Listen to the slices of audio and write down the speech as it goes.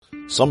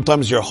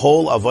Sometimes your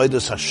whole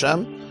avodas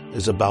Hashem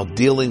is about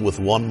dealing with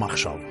one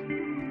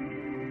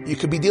machshava. You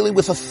could be dealing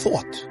with a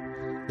thought.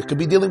 You could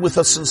be dealing with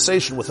a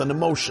sensation, with an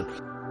emotion.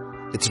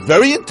 It's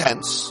very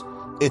intense.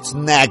 It's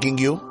nagging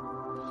you.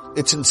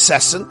 It's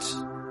incessant.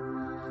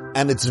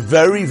 And it's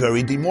very,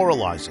 very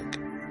demoralizing.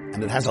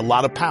 And it has a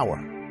lot of power.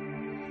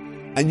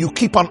 And you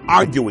keep on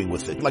arguing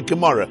with it, like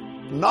Gemara.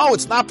 No,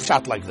 it's not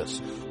pshat like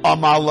this.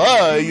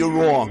 Amaleh, you're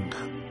wrong.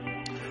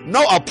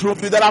 No, I'll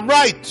prove you that I'm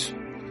right.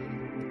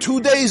 2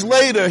 days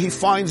later, he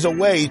finds a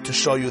way to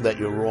show you that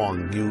you're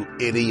wrong, you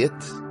idiot.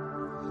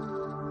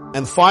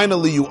 And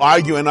finally, you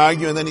argue, and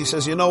then he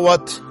says, you know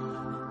what?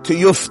 To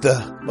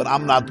yufta, but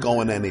I'm not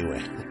going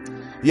anywhere.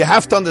 You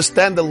have to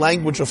understand the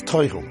language of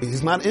Toichel.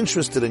 He's not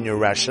interested in your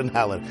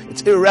rationality.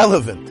 It's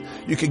irrelevant.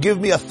 You could give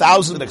me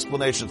 1,000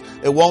 explanations.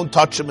 It won't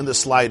touch him in the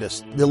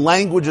slightest. The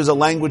language is a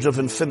language of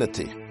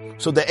infinity.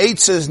 So the eight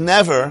says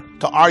never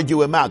to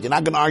argue him out. You're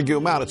not going to argue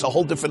him out. It's a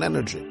whole different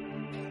energy.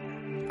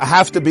 I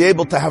have to be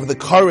able to have the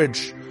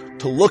courage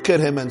to look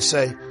at him and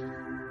say,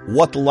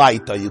 what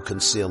light are you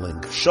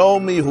concealing? Show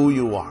me who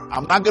you are.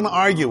 I'm not going to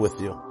argue with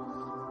you.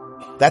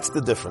 That's the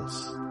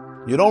difference.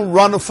 You don't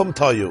run from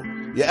Toyu.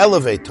 You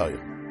elevate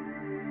Toyu.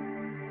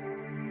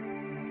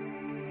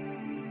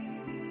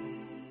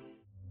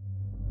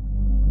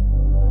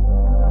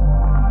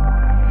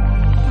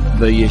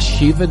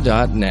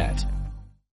 TheYeshiva.net